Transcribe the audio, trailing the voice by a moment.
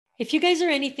If you guys are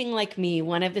anything like me,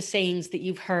 one of the sayings that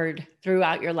you've heard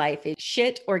throughout your life is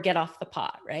shit or get off the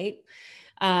pot, right?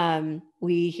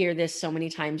 We hear this so many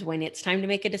times when it's time to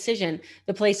make a decision.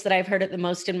 The place that I've heard it the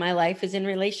most in my life is in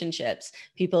relationships.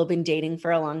 People have been dating for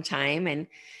a long time and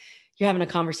you're having a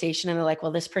conversation and they're like,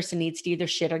 well, this person needs to either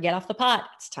shit or get off the pot.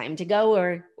 It's time to go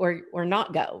or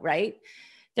not go, right?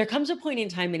 There comes a point in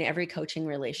time in every coaching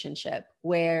relationship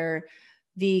where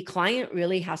the client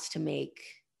really has to make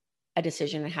a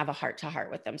decision and have a heart to heart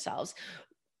with themselves.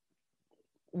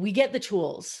 We get the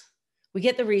tools, we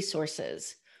get the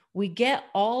resources, we get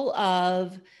all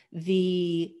of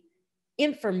the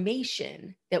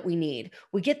information that we need,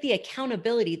 we get the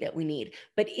accountability that we need.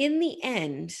 But in the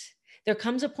end, there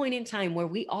comes a point in time where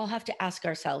we all have to ask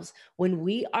ourselves, when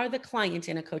we are the client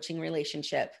in a coaching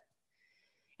relationship,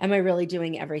 am I really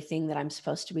doing everything that I'm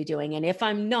supposed to be doing? And if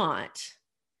I'm not,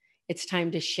 it's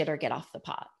time to shit or get off the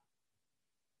pot.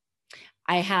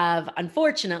 I have,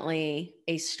 unfortunately,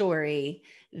 a story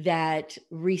that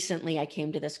recently I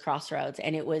came to this crossroads,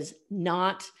 and it was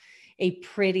not a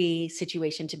pretty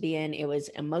situation to be in. It was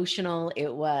emotional.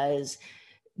 It was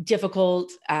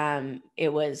difficult.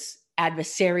 It was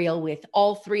adversarial with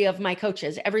all three of my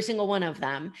coaches, every single one of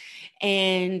them.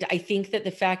 And I think that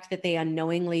the fact that they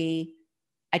unknowingly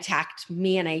attacked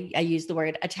me, and I use the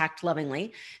word attacked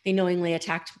lovingly, they unknowingly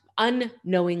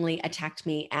attacked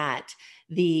me at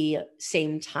the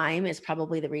same time is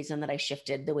probably the reason that I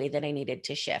shifted the way that I needed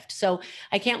to shift. So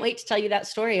I can't wait to tell you that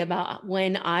story about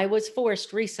when I was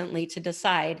forced recently to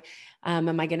decide,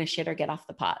 am I going to shit or get off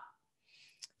the pot?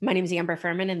 My name is Amber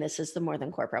Furman, and this is the More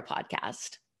Than Corporate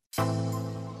podcast.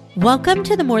 Welcome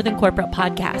to the More Than Corporate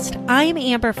podcast. I'm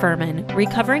Amber Furman,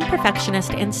 recovering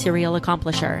perfectionist and serial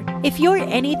accomplisher. If you're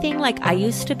anything like I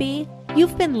used to be,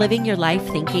 you've been living your life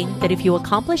thinking that if you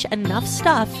accomplish enough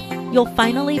stuff, you'll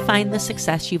finally find the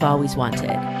success you've always wanted.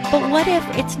 But what if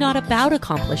it's not about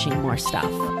accomplishing more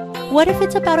stuff? What if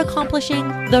it's about accomplishing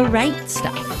the right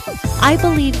stuff? I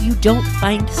believe you don't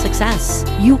find success,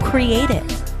 you create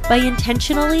it by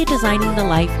intentionally designing the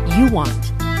life you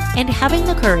want and having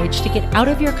the courage to get out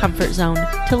of your comfort zone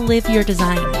to live your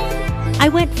design. I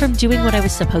went from doing what I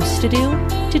was supposed to do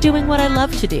to doing what I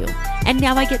love to do, and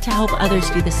now I get to help others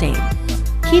do the same.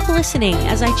 Keep listening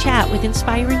as I chat with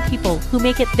inspiring people who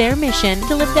make it their mission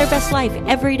to live their best life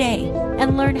every day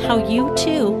and learn how you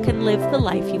too can live the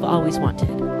life you've always wanted.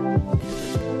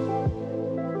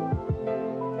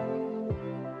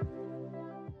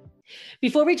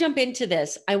 Before we jump into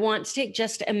this, I want to take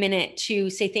just a minute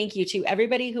to say thank you to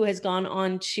everybody who has gone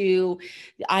on to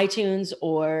iTunes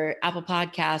or Apple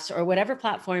Podcasts or whatever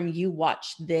platform you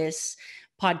watch this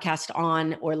podcast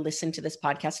on or listen to this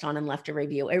podcast on and left a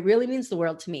review. It really means the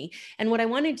world to me. And what I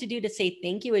wanted to do to say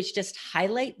thank you is just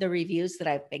highlight the reviews that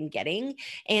I've been getting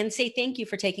and say thank you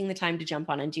for taking the time to jump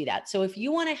on and do that. So if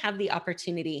you want to have the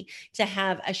opportunity to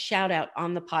have a shout out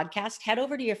on the podcast, head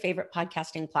over to your favorite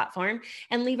podcasting platform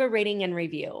and leave a rating and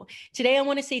review. Today, I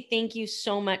want to say thank you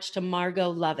so much to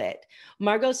Margot Lovett.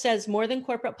 Margot says, More Than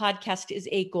Corporate podcast is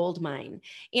a gold mine.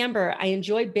 Amber, I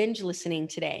enjoy binge listening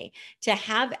today. To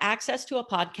have access to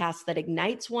a podcast that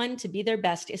ignites one to be their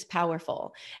best is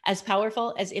powerful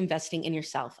as investing in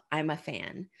yourself. I'm a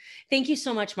fan. Thank you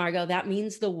so much, Margot. That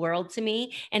means the world to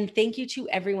me. And thank you to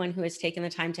everyone who has taken the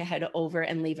time to head over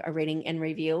and leave a rating and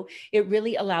review. It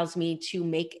really allows me to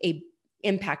make an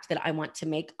impact that I want to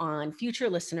make on future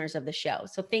listeners of the show.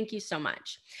 So thank you so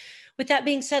much. With that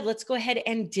being said, let's go ahead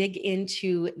and dig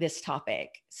into this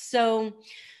topic. So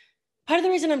part of the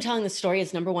reason I'm telling this story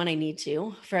is, number one, I need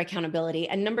to for accountability.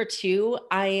 And number two,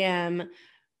 I am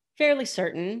fairly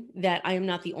certain that I am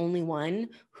not the only one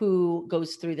who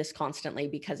goes through this constantly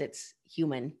because it's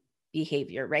human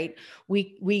behavior, right?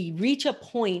 We reach a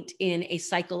point in a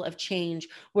cycle of change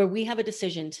where we have a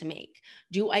decision to make.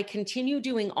 Do I continue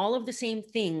doing all of the same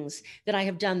things that I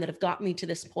have done that have got me to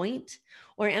this point?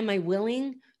 Or am I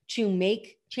willing to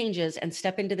make changes and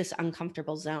step into this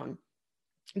uncomfortable zone?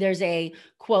 There's a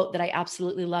quote that I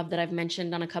absolutely love that I've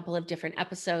mentioned on a couple of different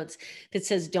episodes that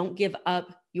says, don't give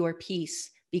up your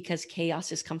peace because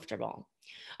chaos is comfortable.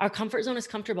 Our comfort zone is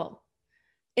comfortable.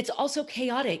 It's also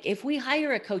chaotic. If we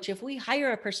hire a coach, if we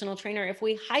hire a personal trainer, if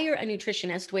we hire a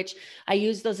nutritionist, which I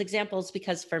use those examples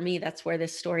because for me, that's where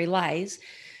this story lies.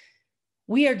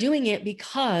 We are doing it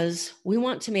because we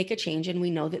want to make a change and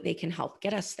we know that they can help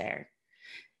get us there.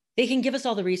 They can give us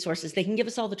all the resources. They can give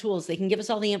us all the tools. They can give us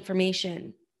all the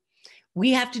information.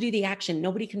 We have to do the action.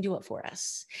 Nobody can do it for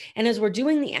us. And as we're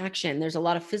doing the action, there's a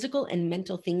lot of physical and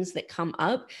mental things that come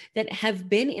up that have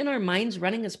been in our minds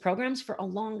running as programs for a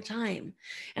long time.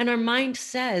 And our mind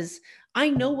says, I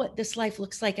know what this life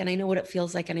looks like, and I know what it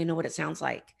feels like, and I know what it sounds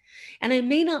like. And I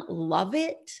may not love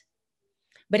it,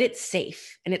 but it's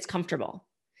safe and it's comfortable.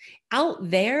 Out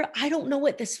there, I don't know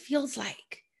what this feels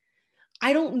like.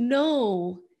 I don't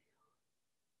know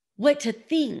what to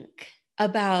think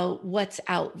about what's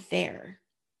out there.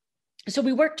 So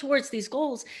we work towards these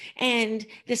goals, and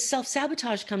this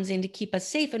self-sabotage comes in to keep us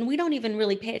safe. And we don't even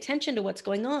really pay attention to what's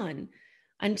going on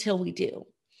until we do.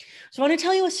 So I want to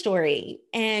tell you a story.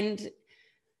 And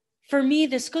for me,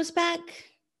 this goes back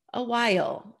a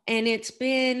while, and it's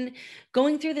been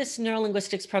going through this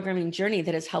neurolinguistics programming journey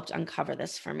that has helped uncover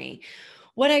this for me.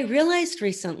 What I realized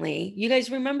recently, you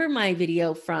guys remember my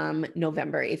video from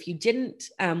November. If you didn't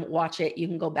watch it, you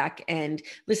can go back and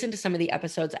listen to some of the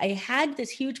episodes. I had this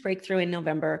huge breakthrough in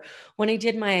November when I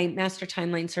did my Master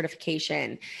Timeline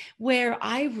certification, where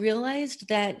I realized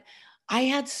that I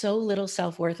had so little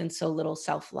self-worth and so little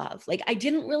self-love. Like, I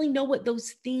didn't really know what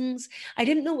those things, I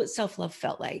didn't know what self-love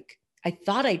felt like. I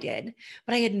thought I did,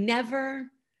 but I had never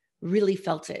really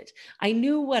felt it. I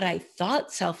knew what I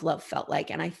thought self-love felt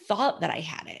like, and I thought that I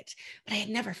had it, but I had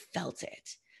never felt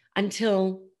it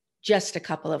until just a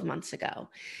couple of months ago.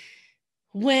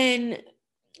 When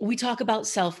we talk about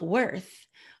self-worth,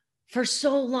 for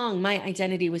so long, my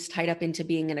identity was tied up into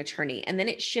being an attorney, and then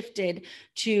it shifted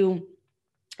to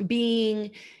being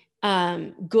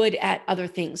good at other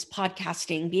things,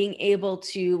 podcasting, being able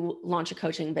to launch a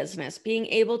coaching business, being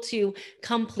able to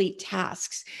complete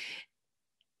tasks.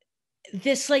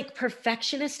 This like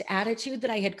perfectionist attitude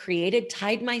that I had created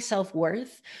tied my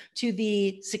self-worth to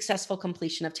the successful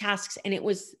completion of tasks. And it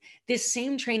was this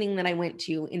same training that I went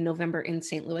to in November in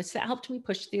St. Louis that helped me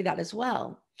push through that as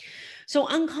well. So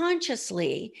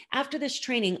unconsciously, after this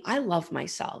training, I love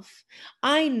myself.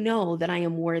 I know that I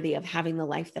am worthy of having the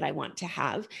life that I want to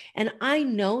have. And I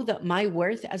know that my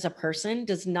worth as a person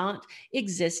does not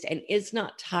exist and is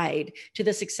not tied to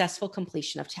the successful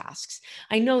completion of tasks.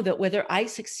 I know that whether I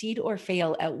succeed or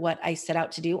fail at what I set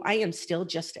out to do, I am still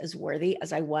just as worthy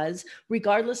as I was,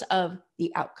 regardless of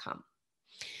the outcome.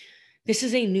 This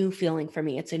is a new feeling for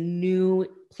me. It's a new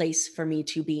place for me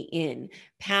to be in.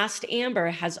 Past Amber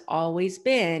has always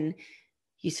been,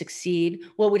 you succeed.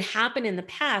 What would happen in the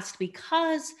past,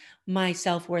 because my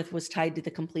self-worth was tied to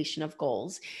the completion of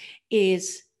goals,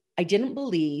 is I didn't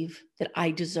believe that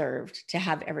I deserved to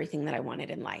have everything that I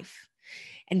wanted in life.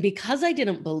 And because I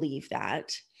didn't believe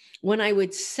that, when I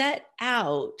would set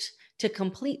out to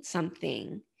complete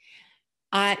something,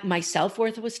 my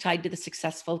self-worth was tied to the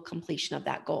successful completion of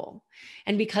that goal.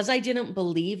 And because I didn't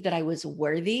believe that I was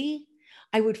worthy,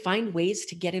 I would find ways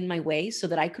to get in my way so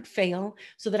that I could fail,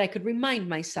 so that I could remind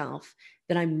myself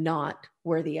that I'm not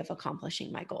worthy of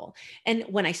accomplishing my goal. And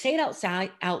when I say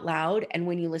it out loud, and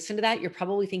when you listen to that, you're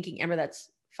probably thinking, Amber, that's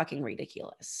fucking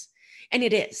ridiculous. And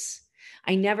it is.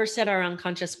 I never said our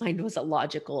unconscious mind was a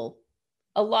logical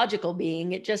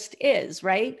being. It just is,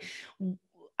 right?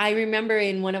 I remember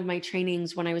in one of my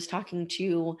trainings when I was talking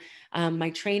to my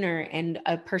trainer, and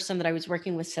a person that I was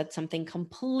working with said something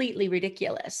completely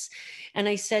ridiculous. And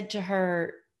I said to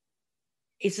her,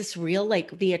 is this real?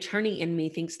 Like, the attorney in me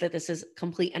thinks that this is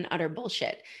complete and utter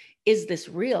bullshit. Is this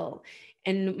real?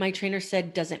 And my trainer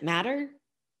said, does it matter?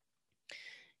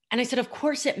 And I said, of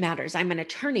course it matters. I'm an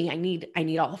attorney. I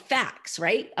need all the facts,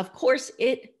 right? Of course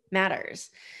it matters.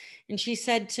 And she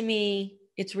said to me,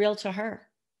 it's real to her.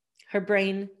 Her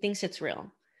brain thinks it's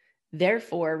real.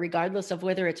 Therefore, regardless of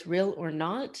whether it's real or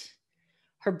not,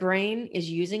 her brain is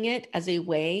using it as a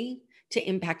way to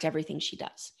impact everything she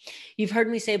does. You've heard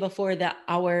me say before that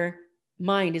our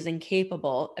mind is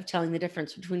incapable of telling the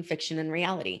difference between fiction and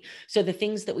reality. So the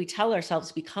things that we tell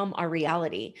ourselves become our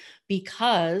reality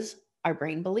because our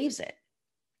brain believes it.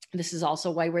 This is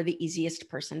also why we're the easiest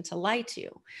person to lie to.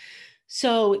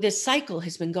 So this cycle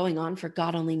has been going on for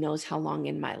God only knows how long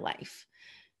in my life.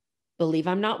 Believe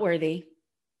I'm not worthy,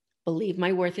 believe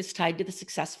my worth is tied to the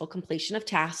successful completion of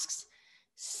tasks,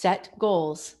 set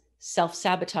goals,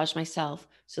 self-sabotage myself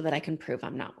so that I can prove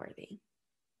I'm not worthy.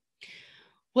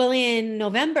 Well, in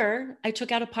November, I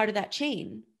took out a part of that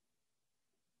chain.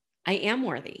 I am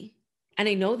worthy, and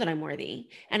I know that I'm worthy,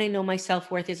 and I know my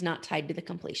self-worth is not tied to the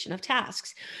completion of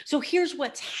tasks. So here's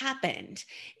what's happened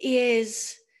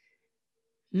is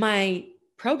my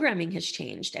programming has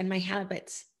changed and my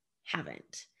habits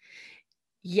haven't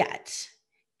yet.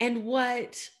 And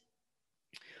what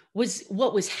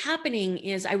was happening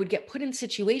is I would get put in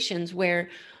situations where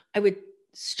I would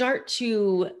start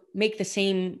to make the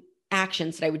same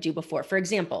actions that I would do before. For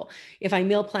example, if I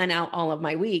meal plan out all of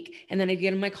my week and then I'd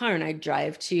get in my car and I'd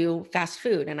drive to fast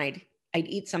food and I'd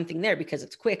eat something there because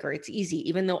it's quick or it's easy,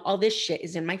 even though all this shit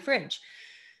is in my fridge.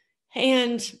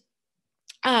 And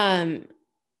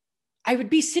I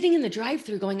would be sitting in the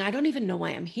drive-thru going, I don't even know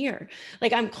why I'm here.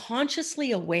 Like, I'm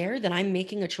consciously aware that I'm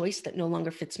making a choice that no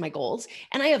longer fits my goals.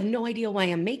 And I have no idea why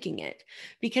I'm making it,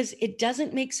 because it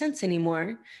doesn't make sense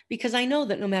anymore, because I know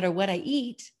that no matter what I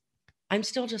eat, I'm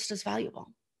still just as valuable.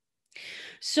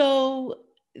 So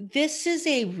this is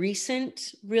a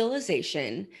recent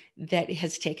realization that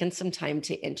has taken some time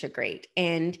to integrate.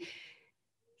 And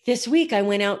this week I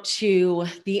went out to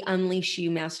the Unleash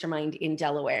You Mastermind in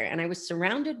Delaware, and I was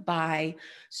surrounded by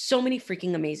so many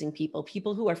freaking amazing people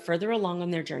who are further along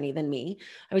on their journey than me.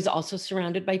 I was also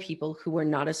surrounded by people who were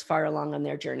not as far along on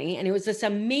their journey. And it was this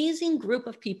amazing group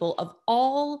of people of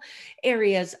all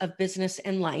areas of business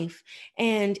and life.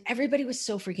 And everybody was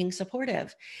so freaking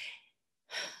supportive.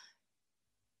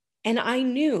 And I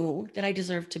knew that I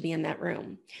deserved to be in that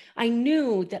room. I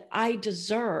knew that I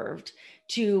deserved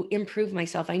to improve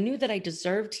myself. I knew that I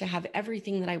deserved to have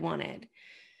everything that I wanted.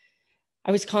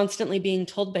 I was constantly being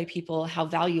told by people how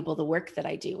valuable the work that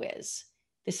I do is.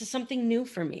 This is something new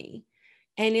for me.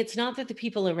 And it's not that the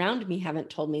people around me haven't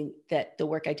told me that the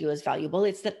work I do is valuable.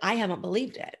 It's that I haven't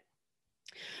believed it.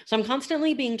 So I'm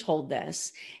constantly being told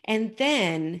this. And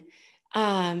then,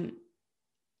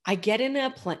 I get on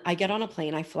a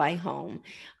plane, I fly home.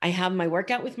 I have my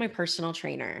workout with my personal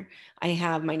trainer. I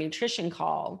have my nutrition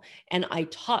call, and I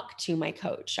talk to my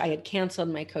coach. I had canceled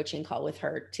my coaching call with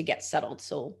her to get settled.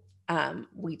 So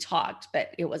we talked,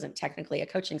 but it wasn't technically a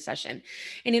coaching session.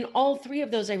 And in all three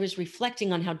of those, I was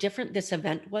reflecting on how different this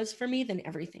event was for me than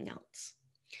everything else.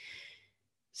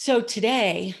 So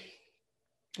today,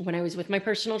 when I was with my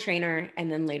personal trainer,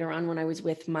 and then later on when I was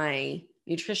with my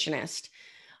nutritionist,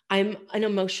 I'm an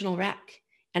emotional wreck,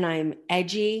 and I'm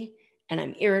edgy, and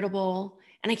I'm irritable,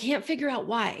 and I can't figure out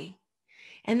why.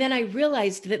 And then I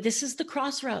realized that this is the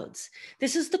crossroads.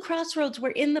 This is the crossroads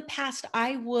where in the past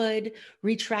I would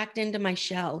retract into my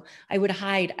shell. I would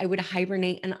hide, I would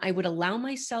hibernate, and I would allow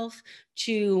myself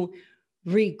to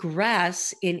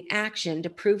regress in action to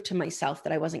prove to myself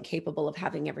that I wasn't capable of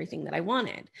having everything that I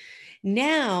wanted.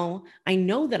 Now I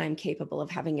know that I'm capable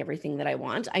of having everything that I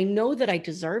want. I know that I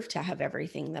deserve to have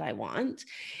everything that I want.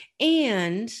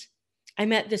 And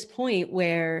I'm at this point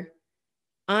where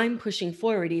I'm pushing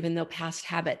forward, even though past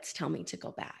habits tell me to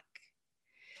go back.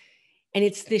 And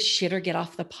it's this shit or get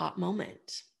off the pot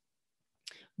moment.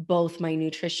 Both my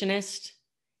nutritionist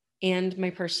and my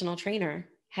personal trainer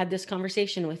had this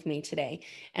conversation with me today.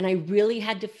 And I really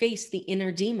had to face the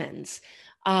inner demons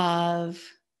of,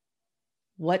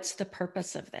 what's the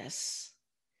purpose of this?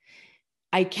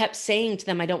 I kept saying to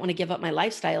them, I don't want to give up my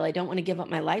lifestyle. I don't want to give up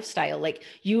my lifestyle. Like,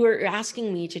 you are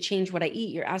asking me to change what I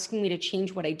eat. You're asking me to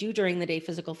change what I do during the day,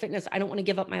 physical fitness. I don't want to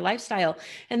give up my lifestyle.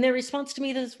 And their response to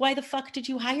me is, why the fuck did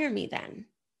you hire me then?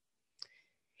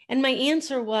 And my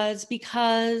answer was,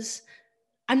 because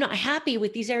I'm not happy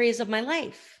with these areas of my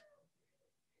life.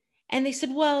 And they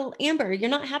said, well, Amber, you're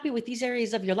not happy with these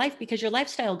areas of your life because your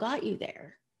lifestyle got you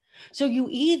there. So you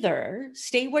either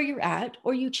stay where you're at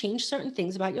or you change certain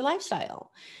things about your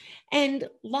lifestyle. And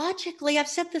logically, I've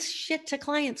said this shit to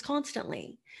clients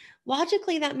constantly.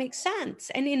 Logically, that makes sense.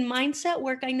 And in mindset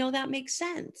work, I know that makes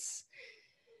sense.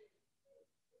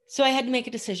 So I had to make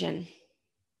a decision.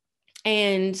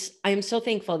 And I'm so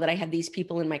thankful that I had these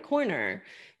people in my corner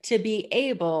to be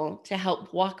able to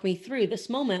help walk me through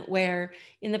this moment where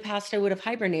in the past I would have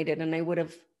hibernated and I would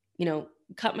have,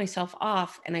 cut myself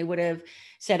off, and I would have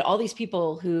said, all these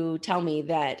people who tell me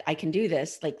that I can do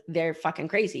this, like, they're fucking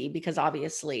crazy, because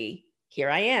obviously here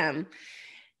I am.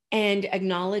 And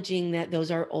acknowledging that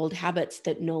those are old habits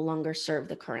that no longer serve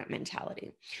the current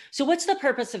mentality. So what's the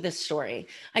purpose of this story?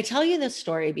 I tell you this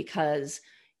story because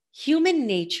human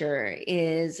nature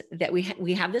is that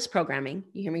we have this programming.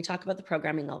 You hear me talk about the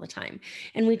programming all the time.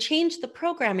 And we change the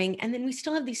programming, and then we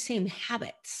still have these same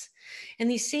habits.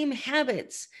 And these same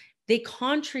habits, they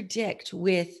contradict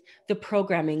with the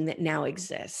programming that now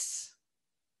exists.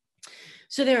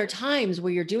 So there are times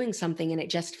where you're doing something and it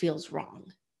just feels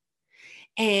wrong.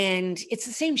 And it's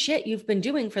the same shit you've been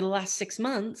doing for the last 6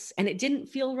 months, and it didn't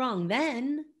feel wrong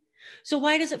then. So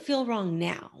why does it feel wrong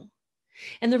now?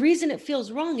 And the reason it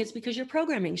feels wrong is because your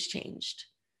programming's changed.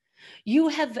 You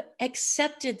have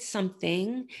accepted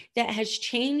something that has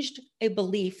changed a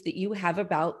belief that you have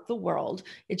about the world.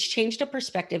 It's changed a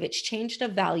perspective. It's changed a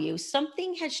value.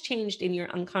 Something has changed in your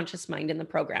unconscious mind in the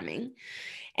programming.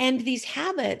 And these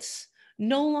habits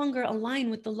no longer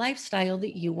align with the lifestyle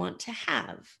that you want to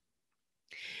have.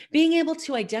 Being able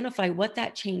to identify what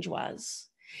that change was,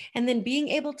 and then being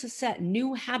able to set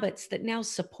new habits that now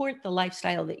support the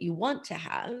lifestyle that you want to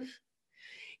have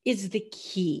is the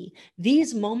key.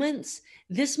 These moments,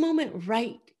 this moment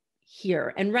right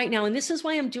here and right now, and this is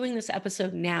why I'm doing this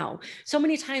episode now. So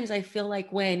many times I feel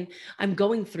like when I'm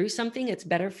going through something, it's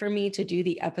better for me to do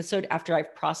the episode after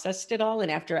I've processed it all and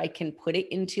after I can put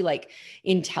it into like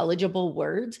intelligible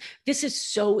words. This is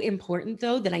so important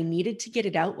though, that I needed to get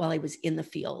it out while I was in the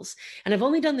feels. And I've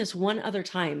only done this one other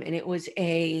time, and it was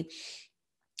a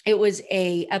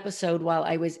episode while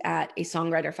I was at a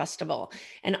songwriter festival,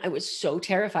 and I was so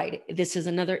terrified. This is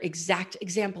another exact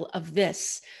example of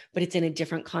this, but it's in a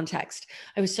different context.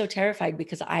 I was so terrified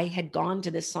because I had gone to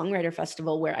this songwriter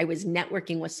festival where I was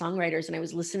networking with songwriters and I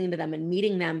was listening to them and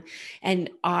meeting them.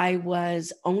 And I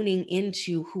was owning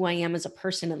into who I am as a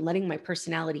person and letting my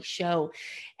personality show.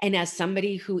 And as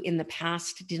somebody who in the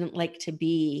past didn't like to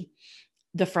be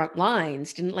the front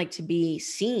lines, didn't like to be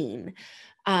seen,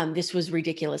 this was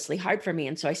ridiculously hard for me.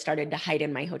 And so I started to hide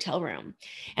in my hotel room.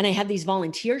 And I had these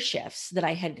volunteer shifts that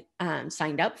I had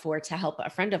signed up for to help a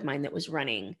friend of mine that was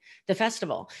running the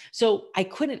festival. So I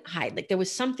couldn't hide. Like there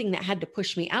was something that had to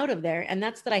push me out of there. And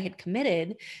that's that I had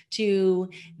committed to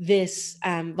this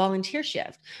volunteer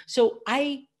shift. So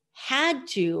I had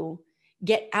to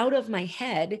get out of my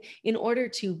head in order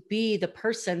to be the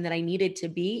person that I needed to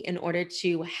be in order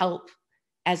to help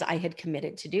as I had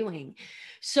committed to doing.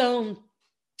 So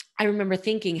I remember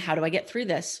thinking, how do I get through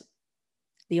this?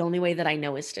 The only way that I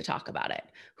know is to talk about it.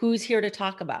 Who's here to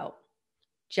talk about?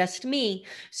 Just me.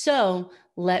 So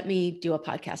let me do a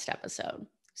podcast episode.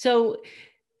 So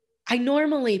I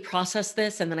normally process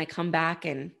this and then I come back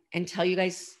and tell you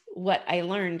guys what I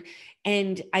learned.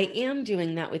 And I am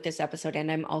doing that with this episode.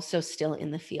 And I'm also still in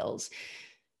the feels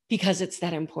because it's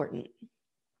that important.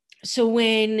 So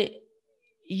when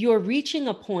you're reaching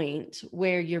a point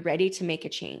where you're ready to make a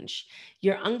change,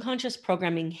 your unconscious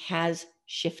programming has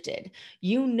shifted.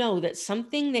 You know that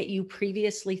something that you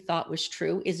previously thought was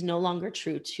true is no longer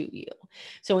true to you.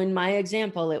 So in my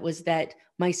example, it was that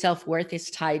my self-worth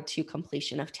is tied to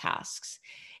completion of tasks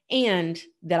and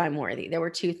that I'm worthy. There were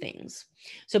two things.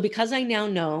 So because I now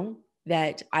know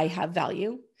that I have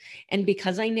value, and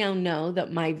because I now know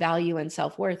that my value and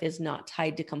self-worth is not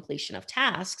tied to completion of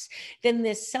tasks, then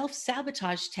this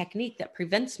self-sabotage technique that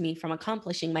prevents me from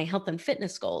accomplishing my health and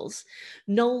fitness goals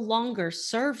no longer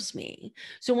serves me.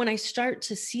 So when I start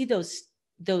to see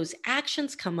those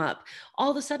actions come up,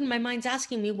 all of a sudden my mind's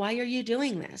asking me, why are you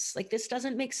doing this? Like, this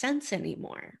doesn't make sense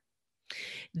anymore.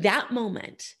 That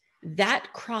moment,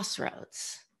 that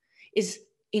crossroads is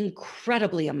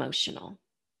incredibly emotional.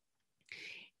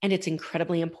 And it's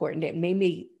incredibly important. It may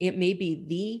be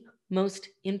the most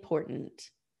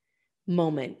important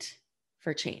moment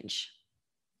for change.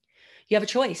 You have a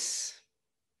choice.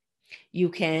 You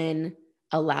can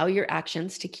allow your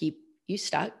actions to keep you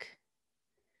stuck,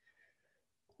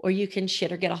 or you can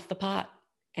shit or get off the pot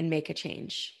and make a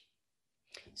change.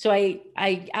 So I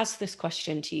ask this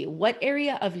question to you. What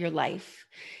area of your life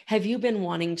have you been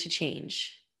wanting to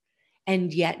change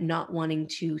and yet not wanting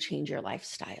to change your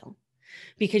lifestyle?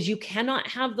 Because you cannot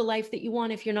have the life that you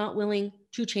want if you're not willing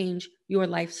to change your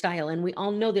lifestyle. And we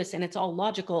all know this, and it's all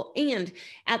logical. And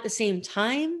at the same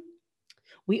time,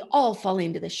 we all fall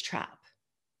into this trap.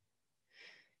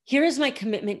 Here is my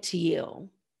commitment to you.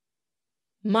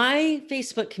 My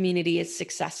Facebook community is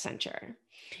Success Center.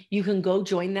 You can go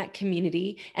join that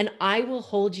community, and I will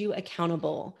hold you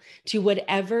accountable to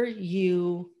whatever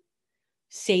you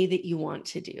say that you want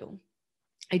to do.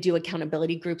 I do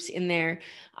accountability groups in there.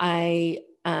 I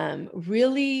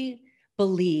really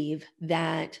believe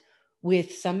that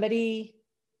with somebody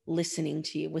listening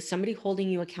to you, with somebody holding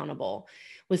you accountable,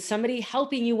 with somebody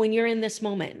helping you when you're in this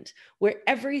moment where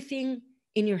everything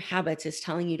in your habits is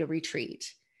telling you to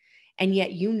retreat, and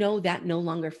yet you know that no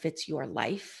longer fits your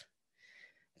life,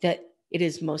 that it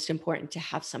is most important to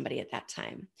have somebody at that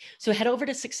time. So head over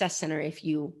to Success Center if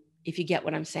you get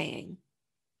what I'm saying.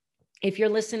 If you're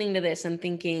listening to this and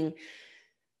thinking,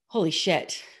 holy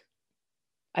shit,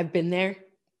 I've been there.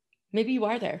 Maybe you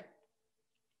are there.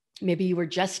 Maybe you were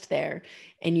just there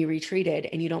and you retreated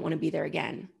and you don't want to be there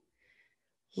again.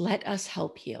 Let us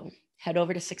help you. Head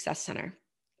over to Success Center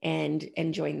and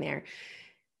join there.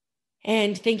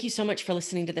 And thank you so much for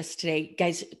listening to this today.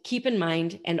 Guys, keep in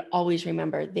mind and always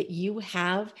remember that you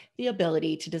have the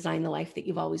ability to design the life that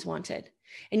you've always wanted.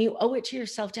 And you owe it to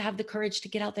yourself to have the courage to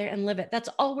get out there and live it. That's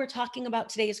all we're talking about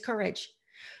today is courage.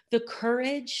 The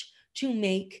courage to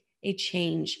make a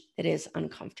change that is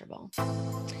uncomfortable.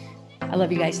 I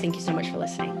love you guys. Thank you so much for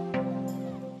listening.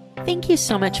 Thank you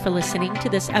so much for listening to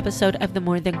this episode of the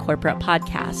More Than Corporate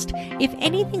podcast. If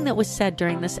anything that was said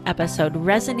during this episode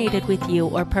resonated with you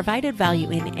or provided value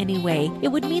in any way, it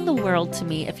would mean the world to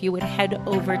me if you would head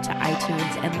over to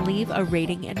iTunes and leave a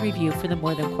rating and review for the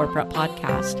More Than Corporate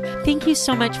podcast. Thank you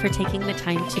so much for taking the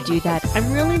time to do that.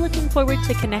 I'm really looking forward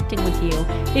to connecting with you.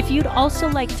 If you'd also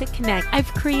like to connect,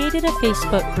 I've created a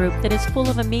Facebook group that is full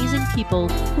of amazing people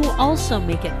who also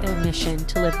make it their mission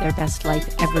to live their best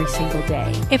life every single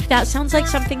day. If that sounds like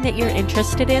something that you're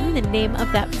interested in, the name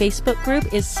of that Facebook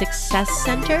group is Success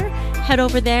Center. Head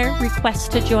over there,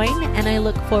 request to join, and I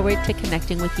look forward to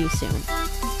connecting with you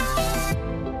soon.